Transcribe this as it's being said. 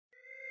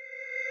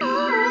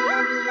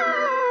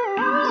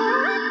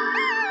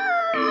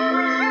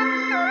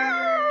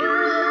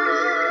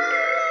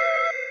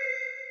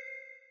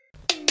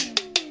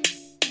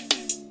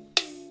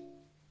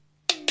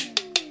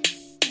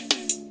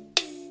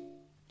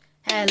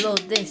Hello,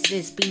 this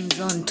is Beans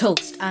on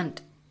Toast,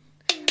 and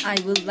I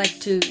would like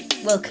to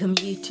welcome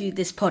you to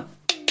this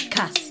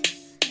podcast.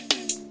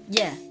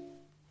 Yeah.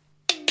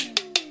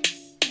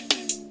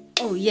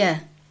 Oh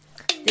yeah.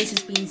 This is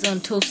Beans on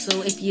Toast,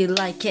 so if you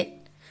like it,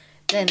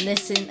 then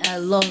listen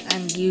along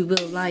and you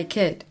will like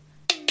it.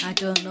 I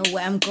don't know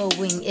where I'm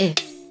going if.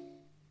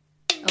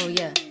 Oh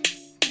yeah.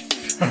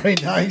 Very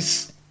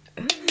nice.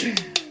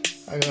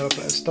 I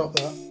better stop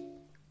that.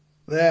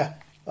 There.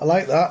 I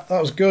like that.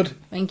 That was good.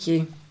 Thank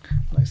you.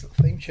 Nice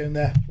little theme tune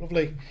there.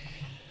 Lovely.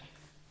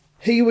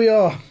 Here we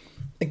are.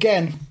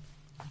 Again.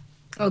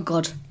 Oh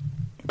God.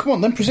 Come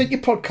on then, present your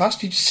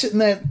podcast. You're just sitting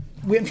there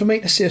waiting for me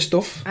to say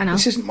stuff. I know.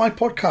 This isn't my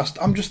podcast.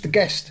 I'm just the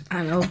guest.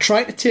 I know. I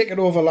tried to take it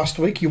over last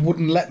week. You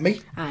wouldn't let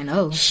me. I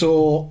know.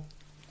 So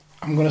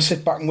I'm going to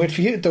sit back and wait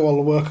for you to do all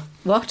the work.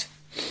 What?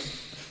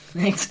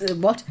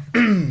 What?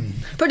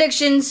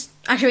 Predictions.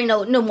 Actually,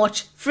 no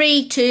watch.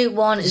 3, 2,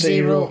 1,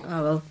 0.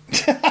 Oh well.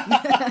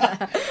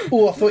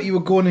 Oh, I thought you were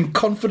going in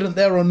confident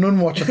there on none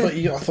watch. I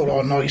thought,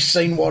 oh no, he's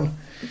seen one.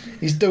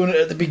 He's doing it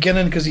at the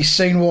beginning because he's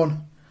seen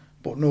one.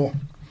 But no.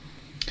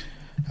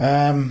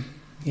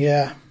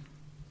 Yeah.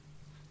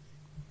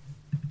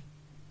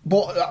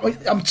 But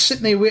I'm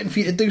sitting here waiting for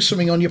you to do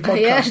something on your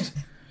podcast.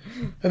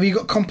 Yeah. Have you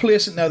got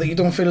complacent now that you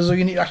don't feel as though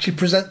you need to actually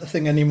present the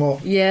thing anymore?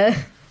 Yeah.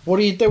 What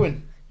are you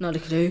doing? Not a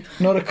clue.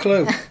 Not a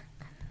clue.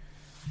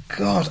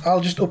 God,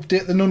 I'll just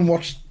update the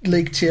Nunwatch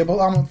league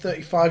table. I'm on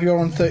 35, you're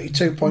on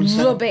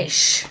 32.7.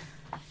 Rubbish.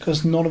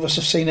 Because none of us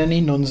have seen any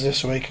nuns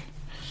this week.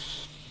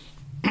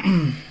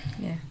 Yeah.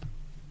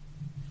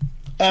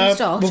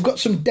 Start? We've got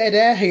some dead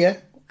air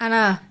here.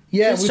 Anna.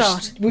 Yeah,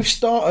 start. We've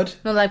started.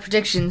 Not like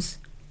predictions.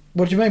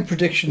 What do you mean,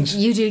 predictions?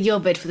 You do your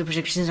bit for the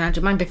predictions and I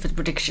do my bit for the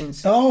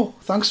predictions. Oh,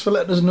 thanks for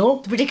letting us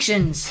know. The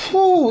predictions.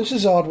 Oh, this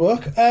is hard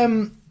work.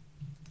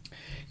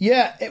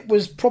 Yeah, it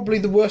was probably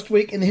the worst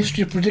week in the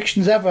history of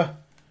predictions ever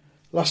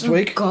last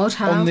week. God,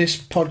 how? On this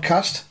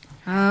podcast.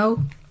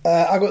 How?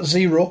 I got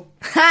 0.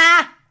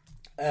 Ha!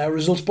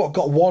 Results bot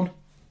got 1.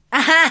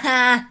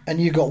 And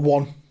you got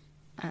 1.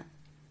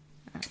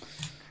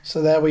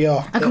 So there we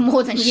are. I got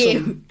more than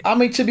you. I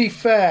mean, to be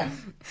fair,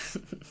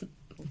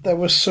 there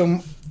was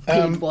some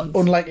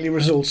unlikely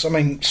results. I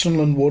mean,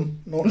 Sunderland won.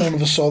 None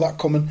of us saw that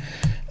coming.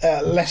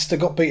 Leicester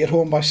got beat at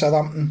home by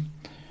Southampton.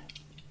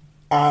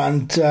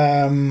 And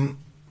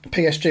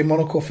PSG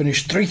Monaco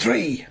finished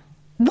 3-3.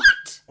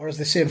 What? Or as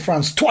they say in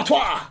France, trois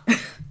trois.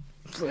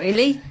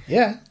 Really?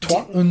 Yeah,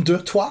 trois, un,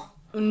 deux, trois.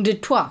 Un, deux,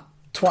 trois.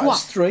 Trois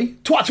is 3.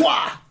 Trois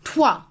trois.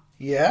 Trois.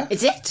 Yeah.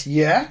 Is it?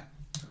 Yeah.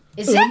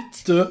 Is un,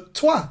 it? deux,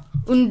 trois.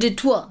 Un, deux,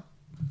 trois.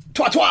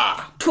 Trois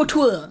trois. Trois,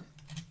 trois.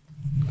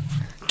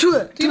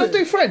 Trois. Do you not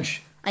do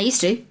French? I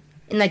used to.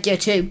 In like year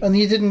 2. And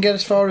you didn't get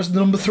as far as the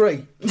number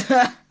 3.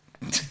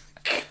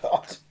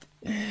 God.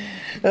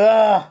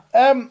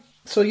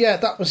 So yeah,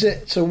 that was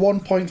it. So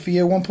 1 point for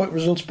you, 1 point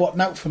results bottom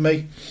out for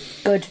me.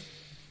 Good.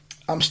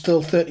 I'm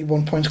still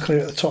 31 points clear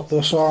at the top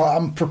though, so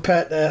I'm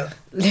prepared to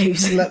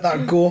lose. Let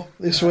that go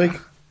this week.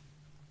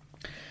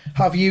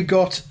 Have you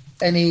got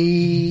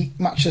any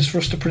matches for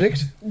us to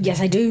predict? Yes,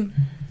 I do.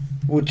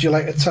 Would you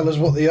like to tell us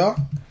what they are?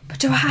 But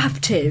do I have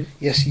to?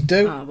 Yes, you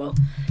do. Oh, well.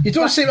 You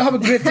don't seem to have a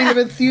great deal of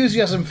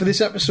enthusiasm for this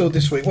episode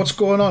this week. What's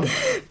going on?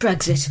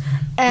 Brexit.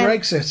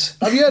 Brexit.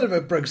 Have you heard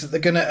about Brexit? They're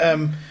going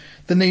to...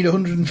 they need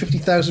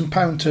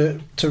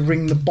 £150,000 to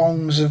ring the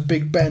bongs of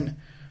Big Ben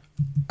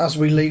as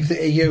we leave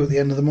the EU at the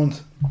end of the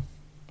month.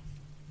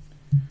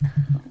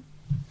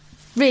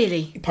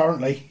 Really?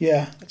 Apparently,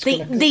 yeah.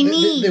 They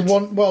need... They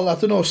want... Well, I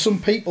don't know.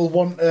 Some people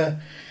want to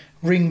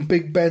ring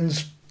Big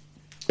Ben's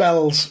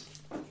bells.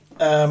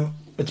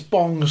 It's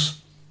bongs.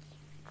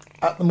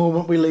 At the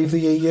moment we leave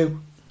the EU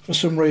for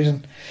some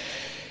reason.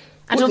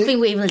 I don't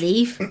think we even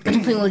leave. I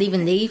don't think we'll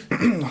even leave.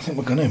 I think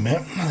we're going to, mate.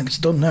 I think it's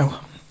done now.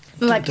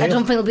 Like, I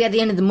don't think it'll be at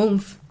the end of the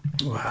month.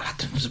 Well,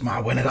 it doesn't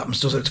matter when it happens,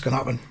 does it? It's going to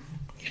happen.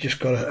 You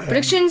just got to...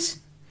 Predictions?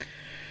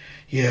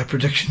 Yeah,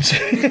 predictions.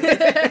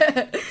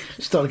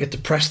 Starting to get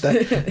depressed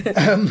there.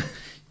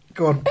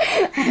 Go on.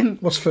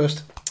 What's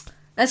first?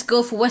 Let's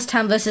go for West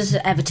Ham versus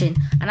Everton.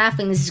 And I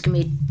think this is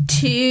going to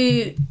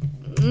be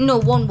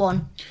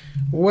 1-1.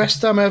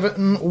 West Ham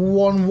Everton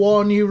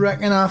 1-1, you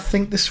reckon? I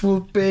think this will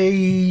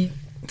be...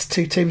 It's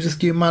 2 teams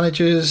with new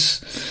managers.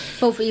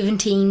 Both even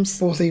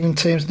teams.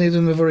 Neither of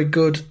them are very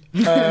good.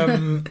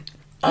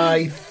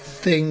 I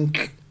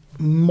think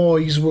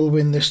Moyes will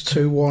win this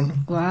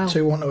 2-1. Wow.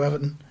 2-1 to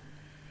Everton.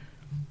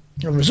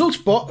 And Results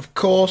Bot, of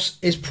course,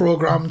 is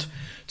programmed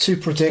to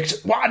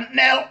predict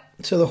 1-0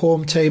 to the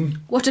home team.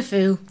 What a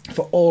fool.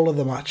 For all of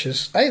the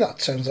matches. Hey,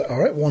 that sounds like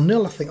alright.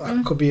 1-0, I think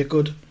that could be a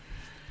good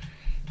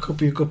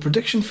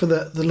prediction for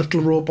the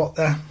little robot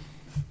there.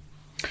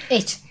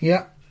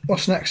 Yeah.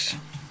 What's next?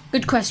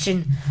 Good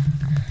question.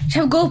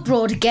 Shall we go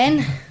abroad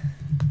again?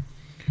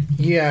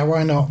 Yeah,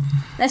 why not?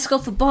 Let's go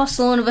for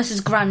Barcelona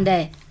versus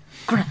Granda.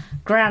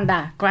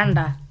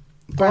 Granda.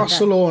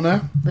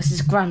 Barcelona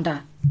versus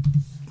Granda.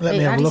 Let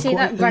me have a look. How do you say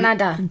that?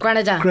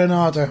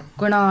 Granada.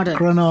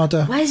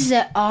 Granada. Why is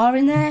there R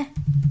in there?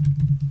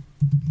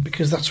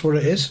 Because that's what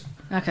it is.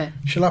 Okay.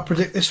 Shall I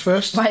predict this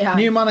first? Aye.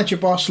 New manager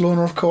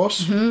Barcelona, of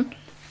course.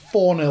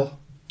 4-0.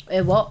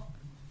 What?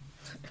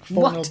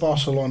 4-0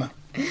 Barcelona.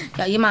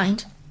 Got your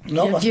mind?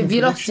 No, that's my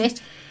you lost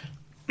prediction.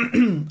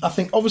 it. I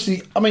think,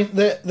 obviously,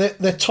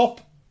 they're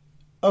top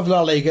of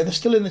La Liga. They're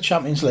still in the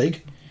Champions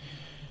League.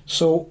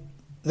 So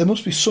there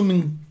must be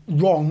something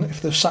wrong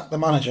if they've sacked the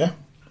manager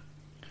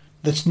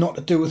that's not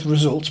to do with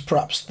results.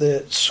 Perhaps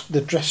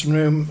the dressing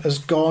room has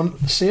gone.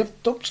 Save,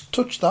 don't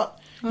touch that.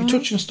 You're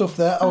touching stuff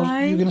there.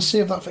 You're going to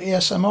save that for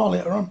ASMR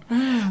later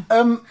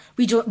on.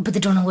 We don't, but they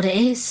don't know what it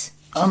is.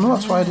 I know,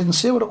 that's why I didn't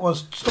say what it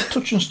was. Stop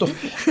touching stuff.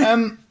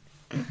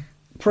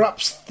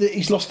 Perhaps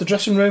he's lost the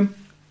dressing room,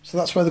 so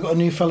that's why they've got a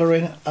new fella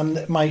in, and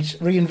it might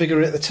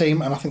reinvigorate the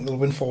team, and I think they'll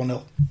win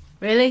 4-0.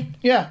 Really?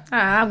 Yeah.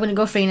 I'm going to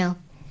go 3-0.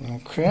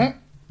 Okay.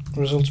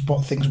 Results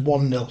bot things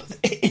 1-0.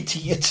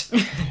 Idiot.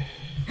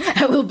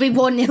 It will be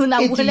 1-0 now,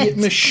 won't Idiot it?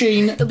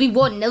 machine. It'll be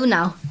 1-0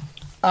 now.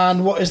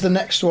 And what is the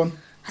next one?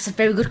 That's a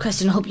very good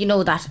question. I hope you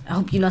know that. I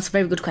hope you know it's a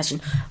very good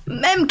question.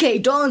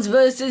 MK Dons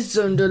versus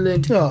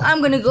Sunderland. Oh. I'm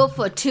going to go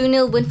for a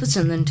 2-0 win for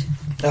Sunderland.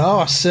 Oh,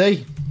 I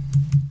see.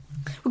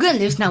 We're going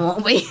to lose now,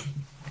 aren't we?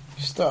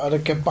 Started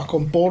to get back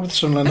on board with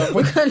Sunderland, haven't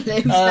we? We're going to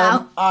lose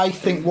now. I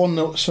think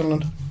 1-0 to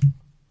Sunderland.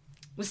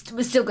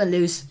 We're still going to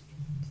lose.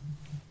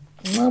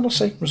 Well, we'll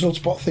see. Results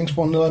bot thinks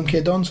 1-0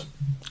 MK Dons.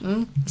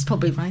 It's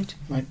probably right.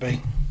 Might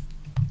be.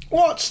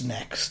 What's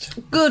next?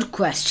 Good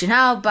question.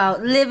 How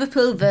about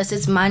Liverpool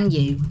versus Man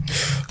U?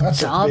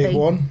 That's a big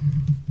one.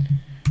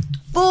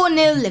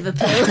 4-0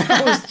 Liverpool.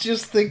 I was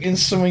just thinking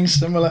something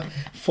similar.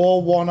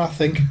 4-1, I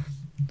think.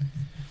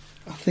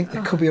 I think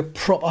there could be a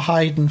proper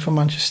hiding for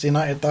Manchester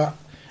United, that.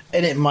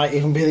 And it might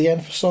even be the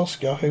end for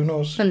Solskjaer, who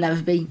knows? He'll never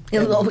be.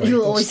 He'll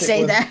always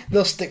stay there.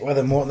 They'll stick with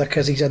him, won't they?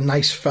 Because he's a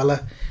nice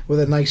fella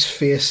with a nice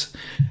face.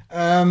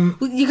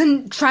 You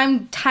can try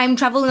and time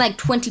travel in like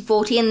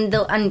 2040 and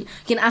you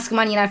can ask a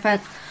Man United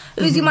fan,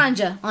 who's your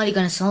manager? Oh, you're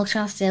going to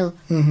Solskjaer still.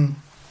 Mm-hmm.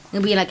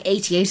 He'll be like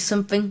 88 or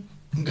something.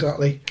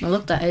 Exactly. I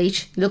look that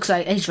age. He looks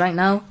like age right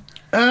now.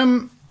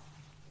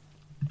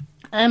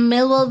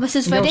 Millwall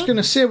versus Reading? I was going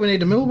to say we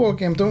need a Millwall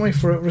game, don't we,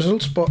 for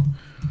results, but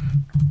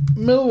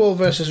Millwall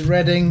versus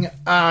Reading,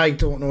 I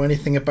don't know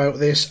anything about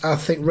this. I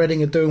think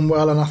Reading are doing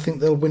well and I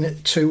think they'll win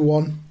it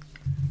 2-1.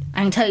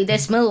 I can tell you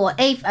this, Millwall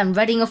 8th and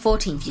Reading are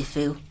 14th, you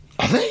fool.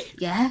 Are they?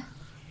 Yeah.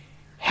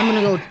 I'm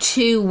going to go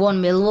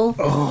 2-1 Millwall.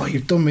 Oh,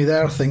 you've done me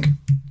there, I think.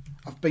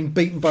 I've been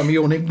beaten by my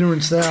own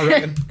ignorance there, I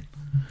reckon.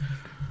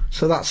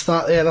 So that's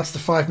that. Yeah, that's the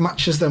 5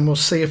 matches. Then we'll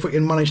see if we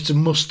can manage to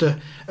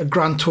muster a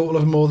grand total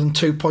of more than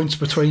 2 points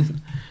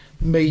between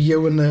me,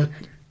 you, and the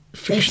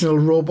fictional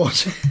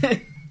robot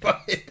by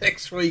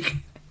next week.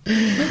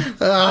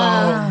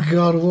 Oh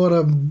God,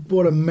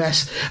 what a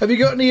mess! Have you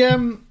got any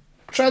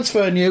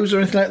transfer news or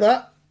anything like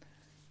that?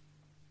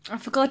 I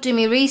forgot to do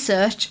my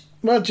research.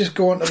 Well, just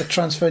go on to the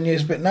transfer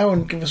news bit now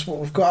and give us what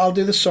we've got. I'll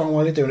do the song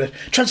while you're doing it.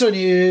 Transfer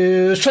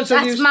news.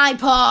 That's my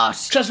part.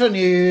 Transfer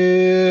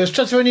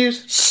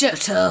news.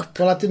 Shut up.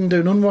 Well, I didn't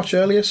do none watch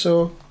earlier,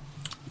 so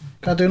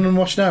can I do none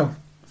watch now?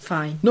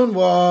 Fine. None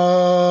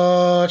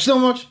watch.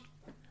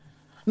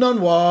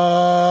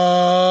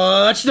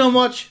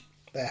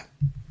 There.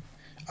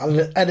 I'll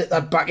edit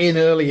that back in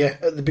earlier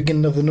at the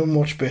beginning of the none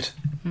watch bit.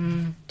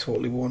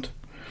 Totally won't.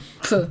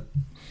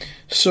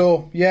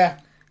 So yeah.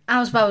 I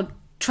was going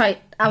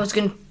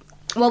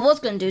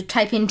to do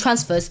type in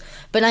transfers,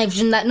 but I've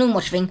done that none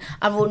watch thing.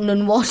 I wrote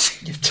none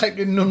watch. You've typed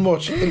in none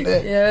watch into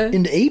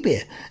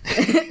eBay.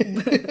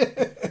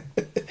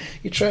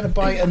 You're trying to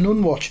buy a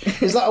nun watch.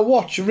 Is that a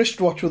watch, a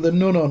wristwatch with a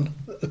nun on,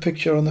 the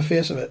picture on the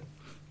face of it?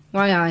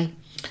 Why I?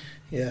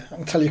 Yeah, I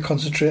can tell you're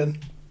concentrating.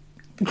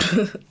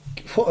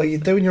 What are you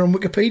doing? You're on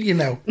Wikipedia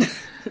now.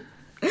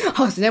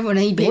 Oh, it's never on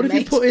eBay, What have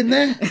mate. you put in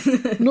there?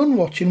 Nun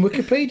watch in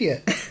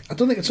Wikipedia. I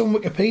don't think it's on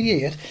Wikipedia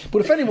yet.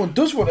 But if anyone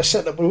does want to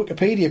set up a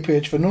Wikipedia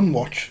page for nun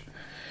watch,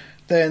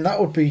 then that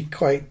would be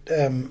quite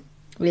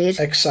weird.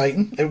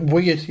 Exciting.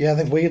 Weird, yeah, I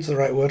think weird's the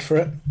right word for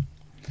it.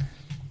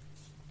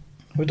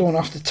 We don't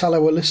have to tell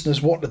our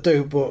listeners what to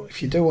do, but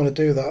if you do want to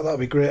do that, that'd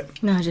be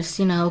great. No, just,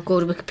 go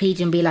to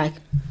Wikipedia and be like,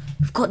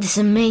 we've got this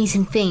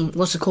amazing thing.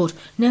 What's it called?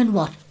 Nun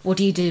what? What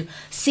do you do?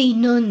 See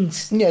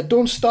nuns. Yeah,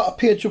 don't start a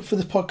page up for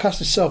the podcast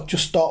itself.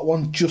 Just start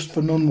one just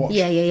for nun watch.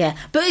 Yeah.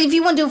 But if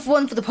you want to do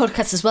one for the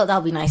podcast as well,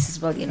 that'll be nice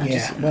as well, Yeah,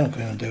 just, we're not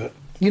going to do it.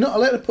 You're not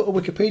allowed to put a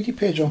Wikipedia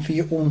page on for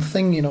your own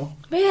thing,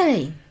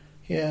 Really?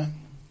 Yeah.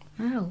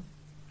 Wow.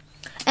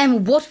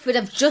 Watford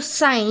have just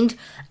signed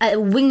a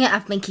winger, I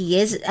think he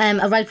is,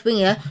 a right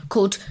winger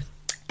called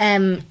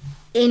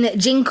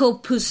Jinko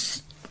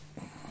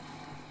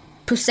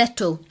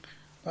Pusetto.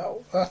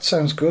 That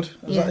sounds good.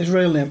 Is that his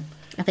real name?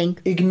 I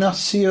think.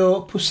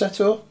 Ignacio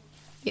Pusetto?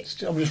 Yeah.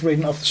 I'm just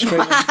reading off the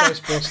screen of Sky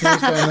Sports News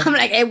down there. I'm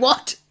like, hey,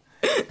 what?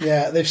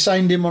 Yeah, they've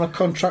signed him on a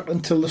contract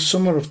until the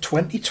summer of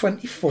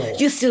 2024.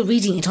 You're still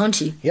reading it, aren't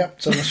you? Yep,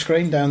 it's on the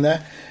screen down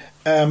there.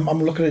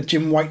 I'm looking at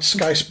Jim White's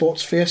Sky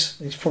Sports face.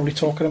 He's probably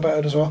talking about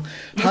it as well.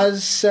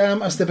 Has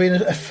there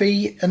been a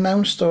fee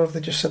announced, or have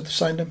they just said they've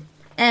signed him?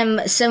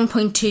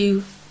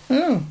 7.2.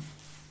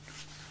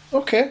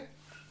 Okay.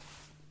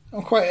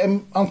 I'm quite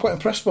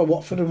impressed by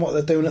Watford and what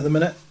they're doing at the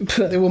minute.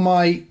 They were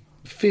my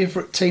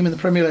favourite team in the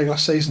Premier League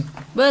last season.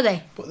 Were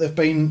they? But they've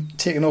been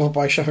taken over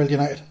by Sheffield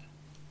United.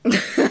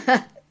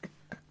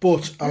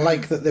 But I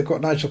like that they've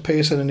got Nigel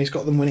Pearson and he's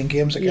got them winning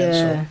games again,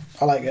 so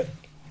I like it.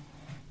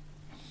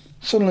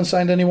 Sunderland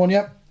signed anyone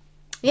yet?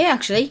 Yeah,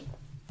 actually.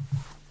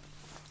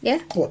 Yeah.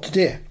 What,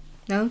 today?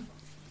 No.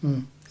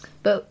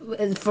 But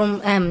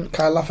from...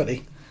 Kyle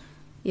Lafferty?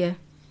 Yeah.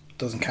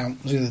 Doesn't count,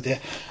 it was the other day.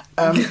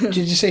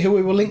 Did you see who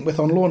we were linked with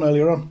on loan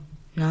earlier on?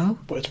 No.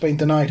 But it's been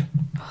denied.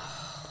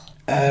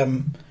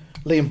 Liam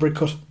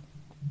Bridcut.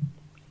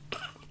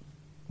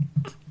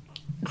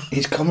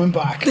 He's coming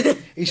back.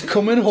 He's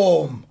coming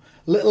home.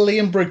 Little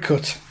Liam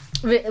Bridcut.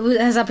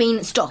 Has that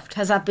been stopped?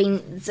 Has that been...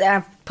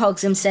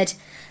 Pogsum said,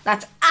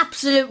 that's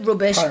absolute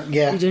rubbish.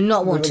 Yeah. We do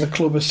not want The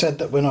club has said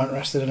that we're not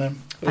interested in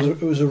him.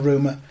 It was a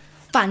rumour.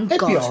 Thank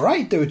God. He'd be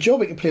alright, do a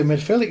job. He can play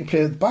midfield, he can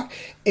play at the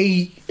back.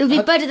 It'll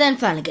be better than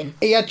Flanagan.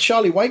 He had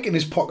Charlie Wyke in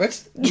his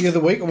pocket the other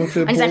week. And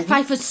he's like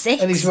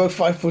 5'6". And he's about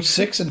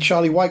 5'6". And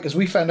Charlie Wyke, as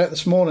we found out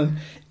this morning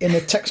in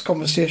a text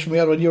conversation we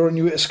had when you were on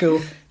your way to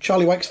school,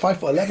 Charlie Wyke's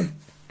 5'11".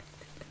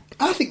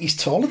 I think he's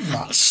taller than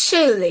that.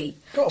 Surely.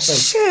 Gotta be.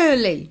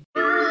 Surely.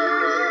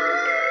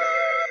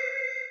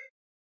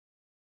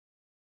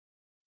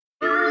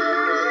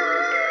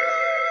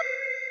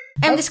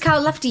 This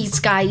Kyle Lafferty's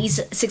guy, he's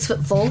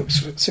 6'4".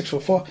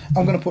 6'4".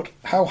 I'm going to put,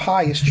 how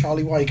high is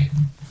Charlie Wyke?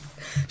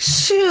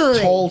 Surely.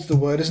 Tall's the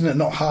word, isn't it?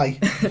 Not high.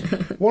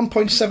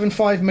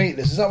 1.75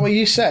 metres. Is that what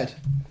you said?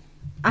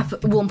 I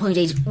put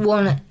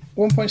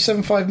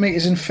 1.75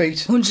 metres in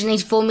feet.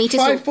 184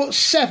 metres.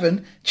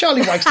 5'7".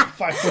 Charlie Wyke's not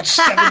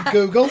 5'7".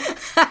 Google.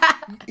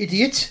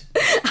 Idiot.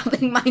 I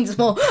think mine's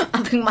more.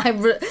 I think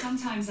my.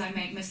 Sometimes I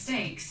make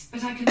mistakes,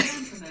 but I can learn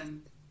from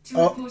them. To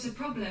report a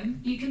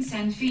problem, you can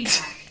send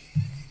feedback.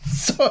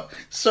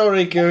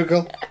 Sorry,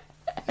 Google.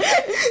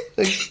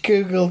 The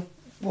Google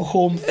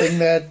home thing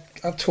there,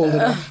 I told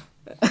it off.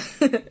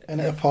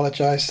 And it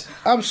apologised.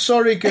 I'm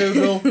sorry,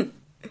 Google.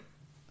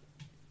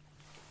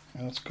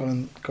 Oh, it's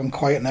gone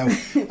quiet now.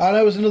 I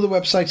know there's another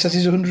website says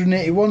he's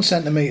 181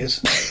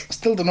 centimetres. I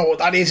still don't know what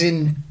that is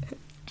in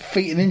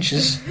feet and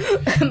inches.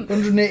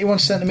 181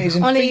 centimetres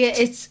in feet.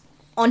 It's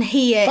on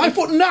here.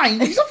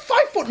 5'9". He's not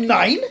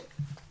 5'9".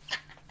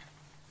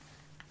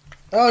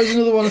 Oh, there's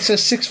another one that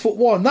says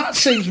 6'1". That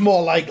seems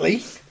more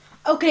likely.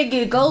 Okay,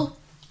 Google.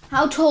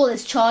 How tall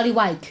is Charlie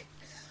Wyke?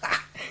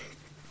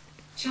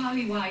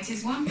 Charlie White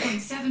is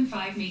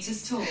 1.75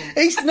 metres tall.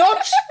 He's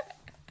not.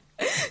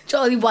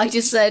 Charlie White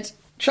just said.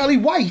 Charlie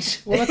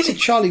White? Well, that's a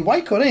Charlie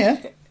Wyke on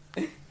here.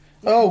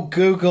 Oh,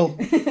 Google.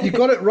 You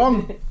got it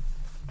wrong.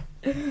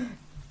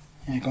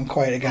 Yeah, gone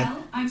quiet again.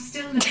 Well, I'm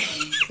still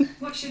learning.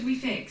 What should we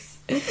fix?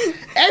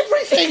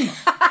 Everything!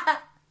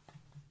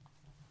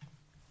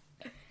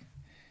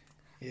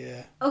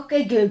 Yeah.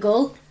 Okay,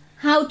 Google.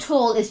 How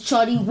tall is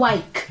Charlie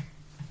Wyke?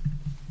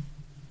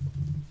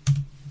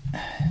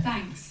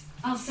 Thanks.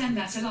 I'll send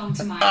that along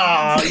to my...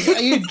 Are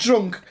you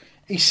drunk?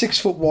 He's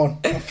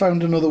 6'1". I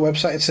found another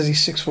website that says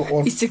he's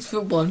 6'1". He's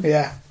 6'1".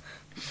 Yeah.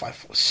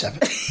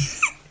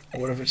 5'7". Or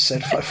whatever it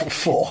said,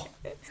 5'4".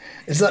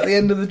 Is that the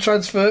end of the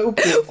transfer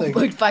update thing?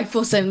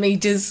 1.54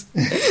 centimetres.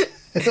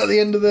 Is that the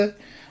end of the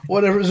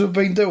whatever it is we've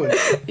been doing?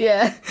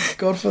 Yeah.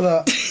 God for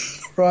that.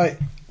 Right.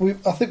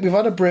 I think we've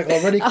had a break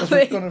already because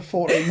we've gone in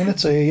 14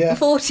 minutes here. Yeah,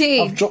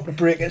 14. I've dropped a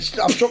break.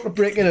 I've dropped a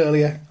break in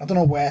earlier. I don't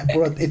know where,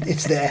 but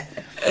it's there.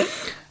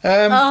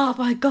 Oh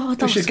my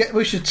God!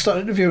 We should start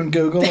interviewing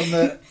Google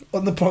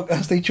on the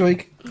podcast each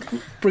week.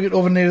 Bring it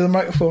over near the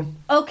microphone.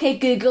 Okay,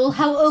 Google.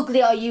 How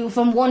ugly are you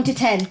from 1 to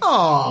 10?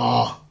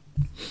 Ah.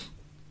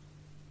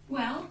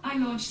 Well, I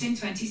launched in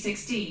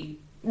 2016.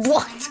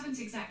 What? I haven't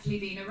exactly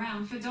been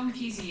around for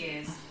donkey's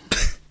years.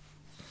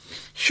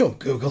 Shut up,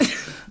 Google.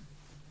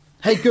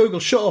 Hey Google,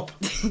 shut up.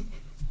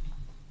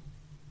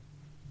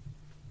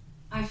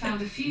 I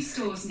found a few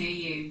stores near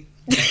you.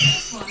 The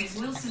first one is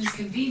Wilson's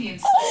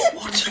Convenience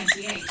Store,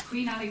 28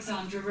 Queen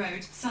Alexandra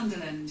Road,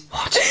 Sunderland.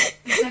 What?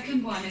 The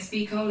second one is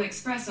Be Coal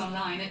Express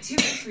online at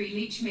 203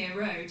 Leechmere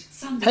Road,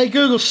 Sunderland. Hey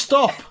Google,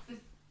 stop.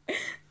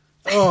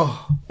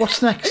 Oh,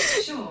 what's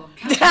next? Sure.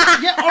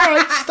 Yeah,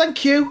 alright,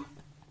 thank you.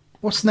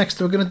 What's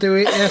next? We're going to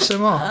do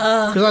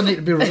ASMR. Because I need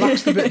to be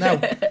relaxed a bit now.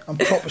 I'm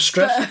proper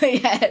stressed.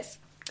 Yes.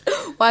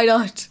 Why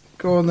not?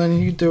 Go on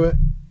then, you do it.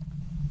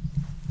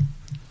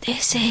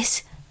 This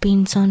is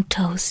Beans on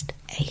Toast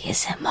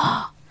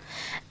ASMR.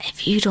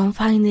 If you don't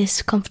find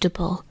this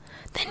comfortable,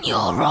 then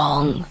you're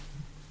wrong.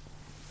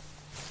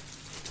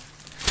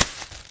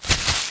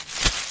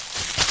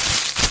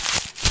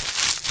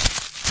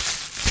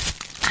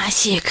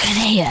 As you can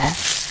hear,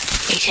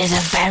 it is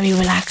a very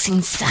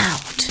relaxing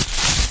sound.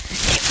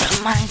 It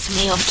reminds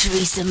me of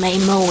Theresa May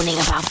moaning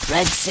about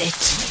Brexit.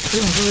 I'm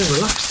feeling very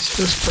relaxed. This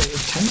feels pretty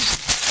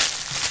intense.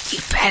 You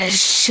better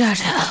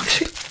shut up.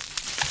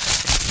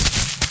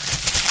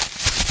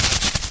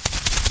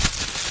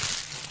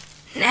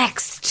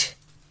 Next.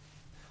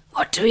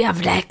 What do we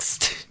have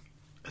next?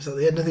 Is that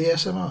the end of the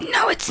ASMR?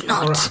 No, it's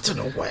not. Or, I don't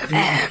know, whatever.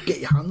 Get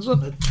your hands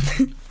on it.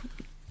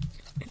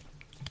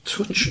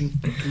 Touch and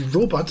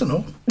rub, I don't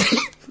know.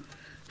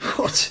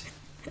 What?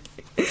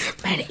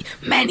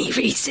 Many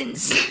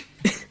reasons.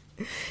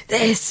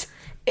 This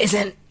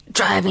isn't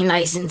driving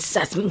license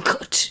that's been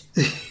cut.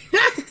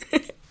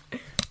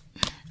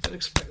 Not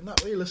expecting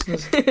that, were you,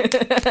 listeners?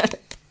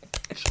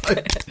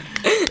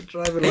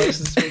 Driving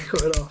license to be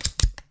cut it off.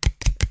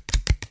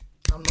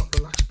 I'm not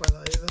relaxed by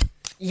that either.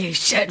 You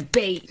should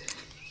be.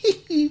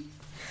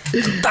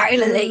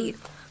 Finally,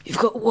 we've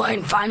got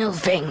one final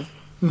thing.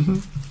 Mm-hmm.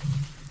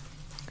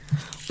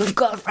 We've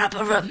got to wrap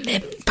a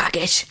mid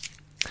packet,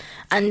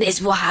 and this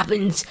is what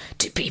happens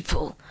to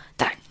people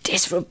that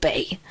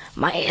disobey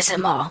my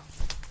ASMR.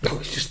 Oh,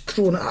 he's just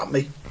throwing it at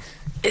me.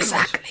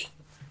 Exactly.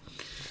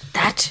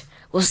 That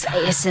was the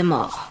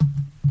ASMR.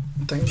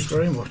 Thank you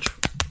very much.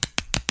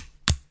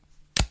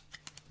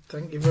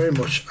 Thank you very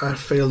much. I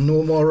feel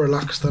no more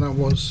relaxed than I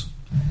was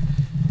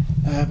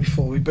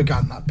before we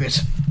began that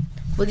bit.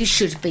 Well, you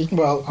should be.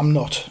 Well, I'm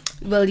not.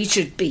 Well, you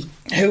should be.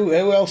 Who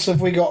else have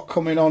we got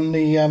coming on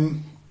the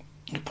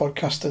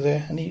podcast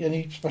today?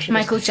 Any special?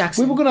 Michael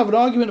Jackson. We were going to have an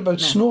argument about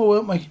snow,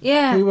 weren't we?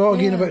 Yeah. We were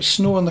arguing about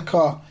snow in the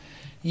car.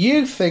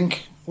 You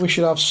think we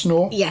should have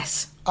snow?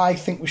 Yes. I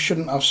think we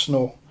shouldn't have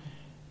snow.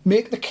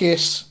 Make the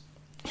case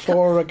for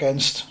or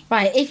against.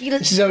 Right. If you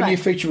This is our new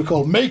feature we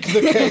call Make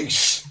the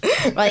Case.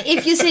 Right,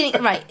 if you're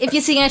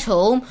sitting at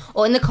home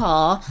or in the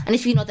car, and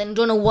if you're not, then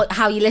don't know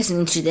how you're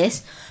listening to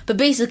this. But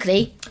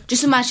basically,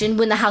 just imagine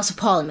we're in the House of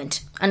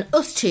Parliament, and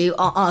us two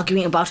are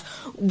arguing about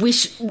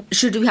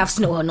should we have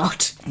snow or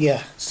not.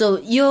 Yeah. So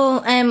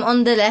you're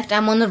on the left,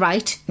 I'm on the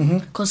right,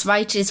 because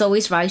right is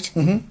always right.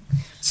 Mm-hmm.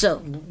 So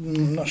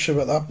I'm not sure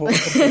about that, but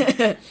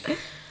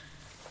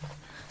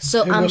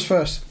so who goes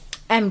first?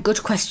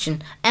 Good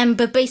question.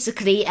 But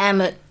basically,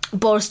 not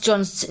Boris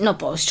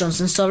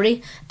Johnson,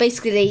 sorry.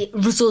 Basically,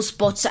 Russell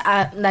spots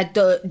like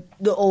the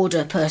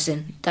older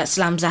person that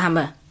slams a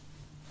hammer.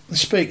 The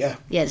speaker?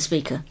 Yeah, the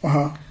speaker.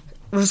 Uh-huh.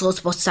 Russell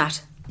spots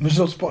that.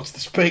 Russell spots the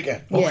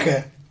speaker? Yeah.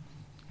 Okay.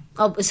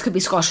 Oh, this could be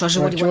Scotch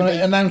Roger. Right, What do you want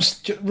to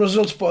announce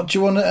Russell spot? Do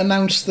you want to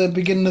announce the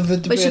beginning of the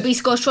debate? It should be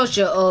Scotch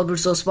Roger or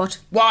Russell spot.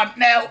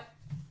 1-0!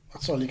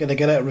 That's all you're going to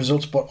get out of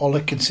results, but all I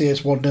can see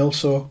is 1-0,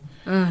 so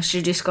Should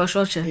you do Scotch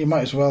Roger? you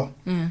might as well.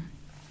 Yeah.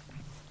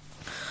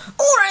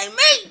 Alright,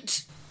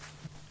 mate!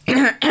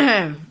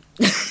 Alright,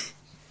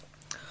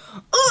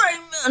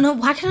 no,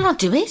 why can I not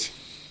do it?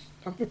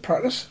 Have a bit of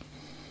practice.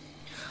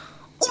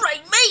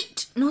 Alright,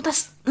 mate! No.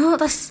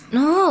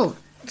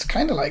 It's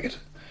kind of like it.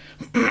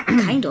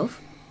 Kind of.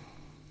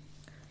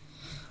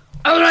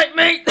 Alright,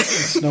 mate!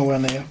 It's nowhere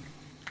near.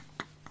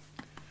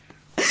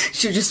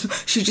 Should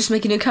just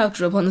make a new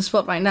character up on the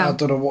spot right now. I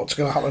don't know what's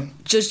going to happen.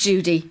 Judge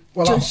Judy.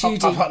 Well, Judge I've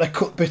Judy. had to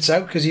cut bits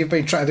out because you've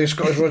been trying to do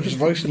Scottish Roger's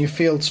voice and you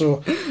failed,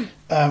 so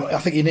I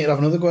think you need to have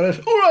another go at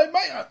it. Alright,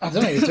 mate! I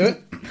don't know how to do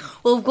it.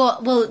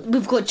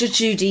 We've got Judge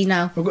Judy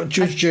now. We've got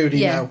Judge Judy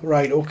yeah. now.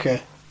 Right,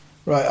 okay.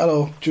 Right,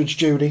 hello, Judge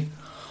Judy.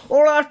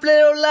 Alright,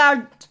 little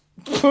lad.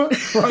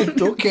 Right,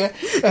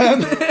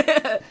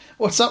 okay.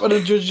 What's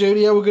happening, Judge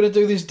Judy? How are we going to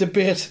do this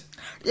debate?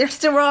 Yes,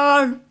 there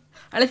are.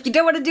 And if you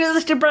don't want to do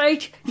this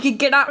debate, you can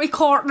get out of my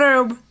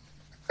courtroom.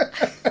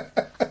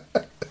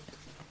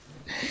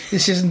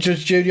 This isn't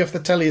Judge Judy off the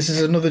telly, this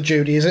is another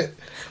Judy, is it?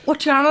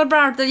 What you on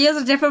about? There is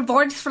a different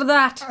voice for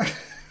that.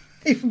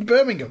 Even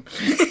Birmingham.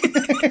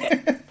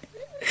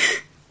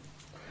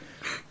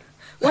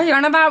 What are you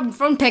on about?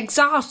 From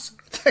Texas.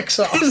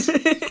 Texas.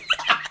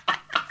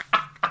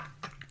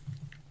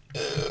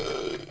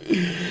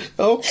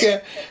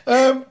 Okay.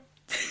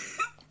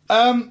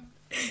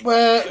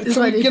 Well,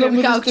 can we get on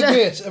with this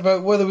debate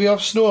about whether we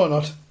have snow or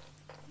not?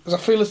 Because I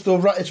feel as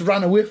though it's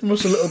ran away from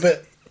us a little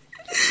bit.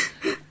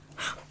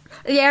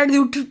 Yeah,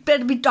 you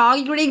better be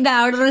arguing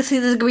now. I don't see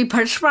there's going to be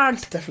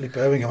punishment. Definitely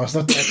Birmingham, it's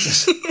not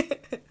Texas.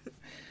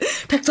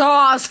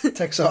 Texas.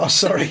 Texas,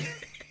 sorry.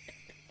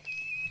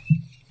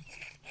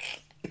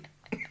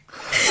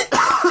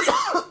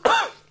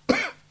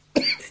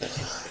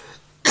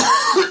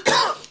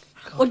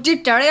 What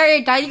you doing? Are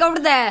you dying over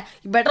there?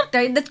 You better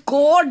die in this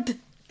cold.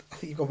 I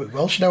think you got a bit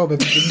Welsh now, a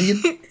bit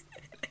Indian.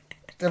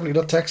 Definitely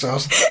not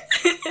Texas.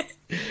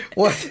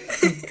 What?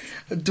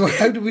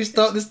 How do we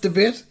start this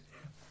debate?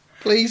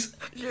 Please?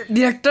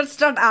 You just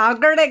start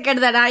arguing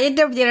and then I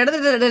don't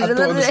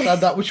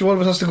understand that. Which one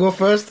of us has to go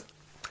first?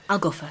 I'll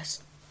go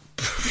first.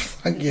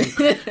 Thank you.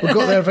 We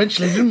got there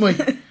eventually, didn't we?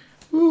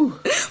 Woo.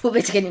 We'll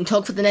be together and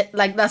talk for the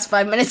last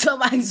 5 minutes, so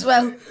might as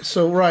well.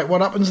 So, right,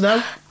 what happens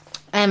now?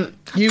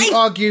 You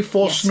argue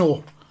for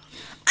snow.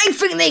 I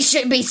think there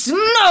should be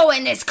snow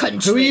in this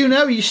country. Who are you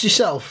now? You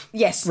yourself?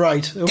 Yes.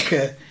 Right,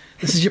 okay.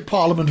 This is your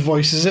Parliament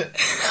voice, is it?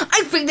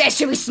 I think there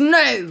should be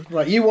snow.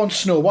 Right, you want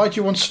snow. Why do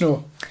you want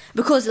snow?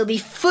 Because it'll be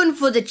fun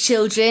for the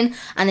children,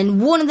 and then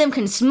one of them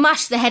can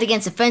smash their head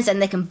against a fence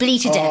and they can bleed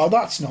to death. Oh,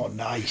 that's not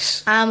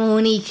nice. I'm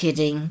only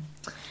kidding.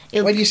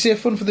 When you say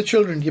fun for the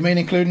children, do you mean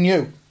including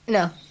you?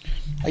 No.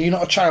 Are you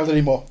not a child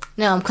anymore?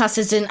 No, I'm classed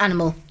as an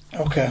animal.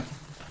 Okay.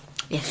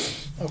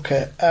 Yes.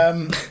 Okay.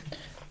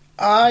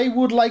 I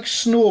would like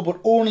snow, but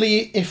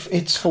only if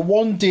it's for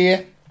one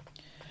day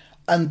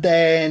and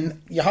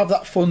then you have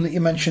that fun that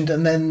you mentioned,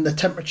 and then the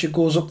temperature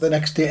goes up the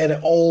next day and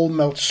it all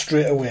melts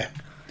straight away.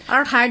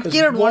 Our hard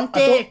gear one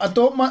day. I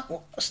don't mind.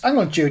 Hang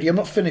on, Judy, I'm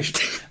not finished.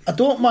 I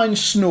don't mind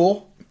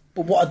snow,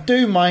 but what I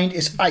do mind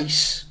is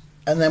ice.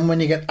 And then when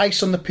you get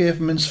ice on the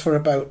pavements for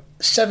about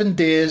 7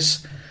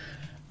 days,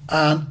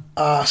 and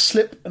I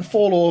slip and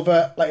fall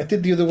over like I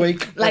did the other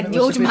week, like the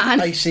old man,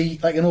 icy,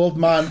 like an old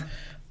man,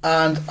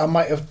 and I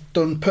might have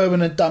done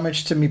permanent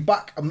damage to my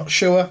back. I'm not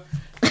sure,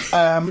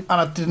 and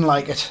I didn't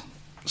like it.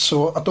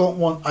 So I don't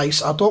want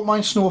ice. I don't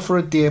mind snow for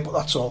a day, but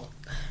that's all.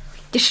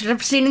 You should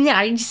have seen the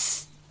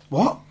ice.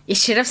 What? You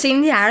should have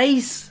seen the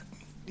ice.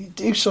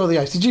 You saw the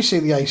ice. Did you see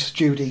the ice,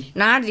 Judy?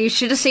 Nah, you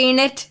should have seen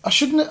it. I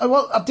shouldn't.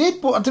 Well, I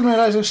did, but I didn't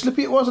realise how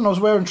slippy it was, and I was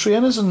wearing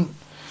trainers. And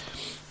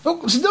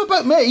look, it's not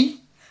about me.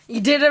 You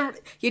didn't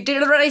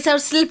realise how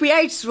slippery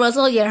ice was.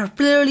 Oh, you're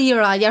blue.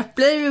 You're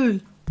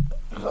blue.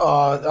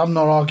 Oh, I'm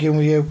not arguing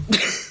with you.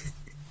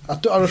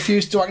 I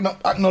refuse to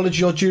acknowledge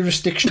your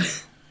jurisdiction.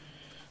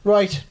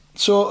 Right.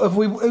 So,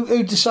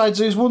 who decides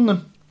who's won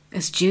them?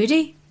 It's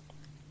Judy.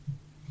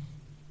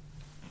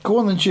 Go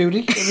on then,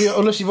 Judy.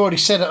 Unless you've already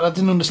said it, I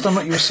didn't understand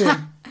what you were saying.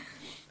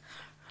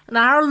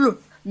 No,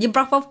 you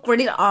brought up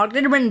great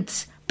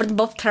arguments, but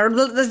both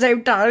terrible at the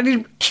same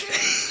time.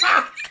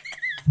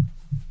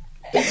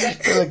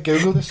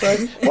 Google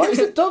decide. Why is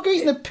the dog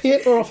eating the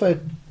paper off a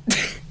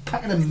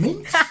packet of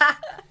mints?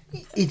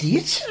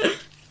 Idiot.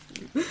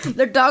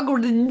 The dog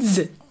wins.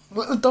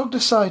 Let the dog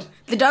decide.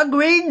 The dog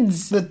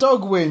wins. The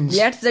dog wins.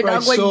 Yes, the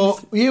dog wins. So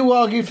you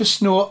argued for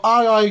snow,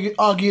 I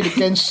argued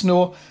against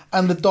snow,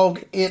 and the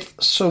dog ate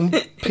some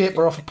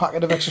paper off a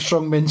packet of extra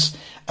strong mints,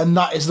 and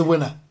that is the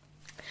winner.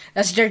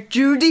 That's your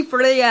Judy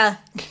for you.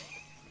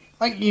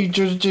 Thank you,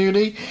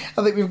 Judy.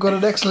 I think we've got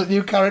an excellent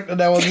new character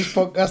now on this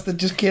podcast that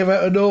just came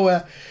out of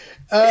nowhere.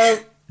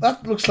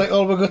 That looks like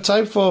all we've got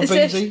time for,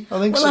 Beansy. I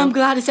think so. Well, I'm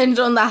glad it's ended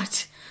on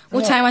that.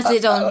 What time has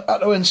it on? I had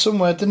to end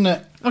somewhere, didn't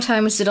it? What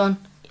time is it on?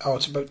 Oh,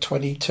 it's about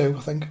 22,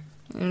 I think.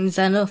 Is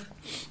that enough?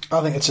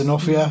 I think it's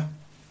enough, yeah.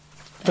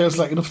 Feels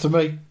like enough to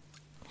me.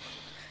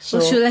 So,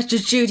 well, should let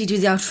just Judy do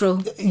the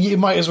outro? You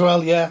might as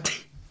well, yeah.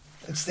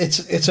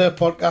 It's her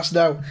podcast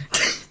now.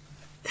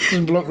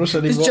 Doesn't belong to us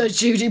anymore. It's Judge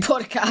Judy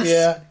podcast.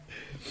 Yeah.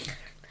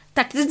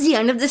 That is the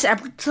end of this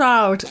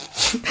episode.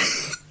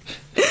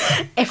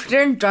 If you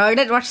enjoyed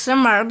it, watch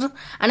some more.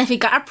 And if you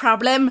got a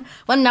problem,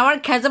 well, no one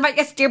cares about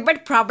your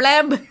stupid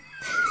problem.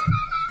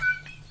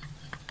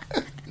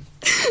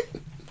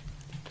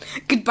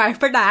 Goodbye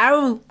for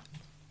now.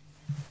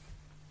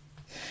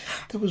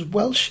 There was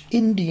Welsh,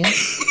 Indian,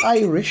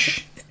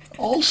 Irish,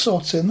 all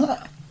sorts in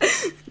that.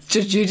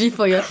 Judge Judy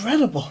for you.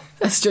 Incredible.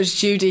 That's Judge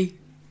Judy.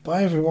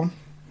 Bye, everyone.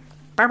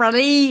 Bye,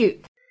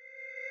 buddy.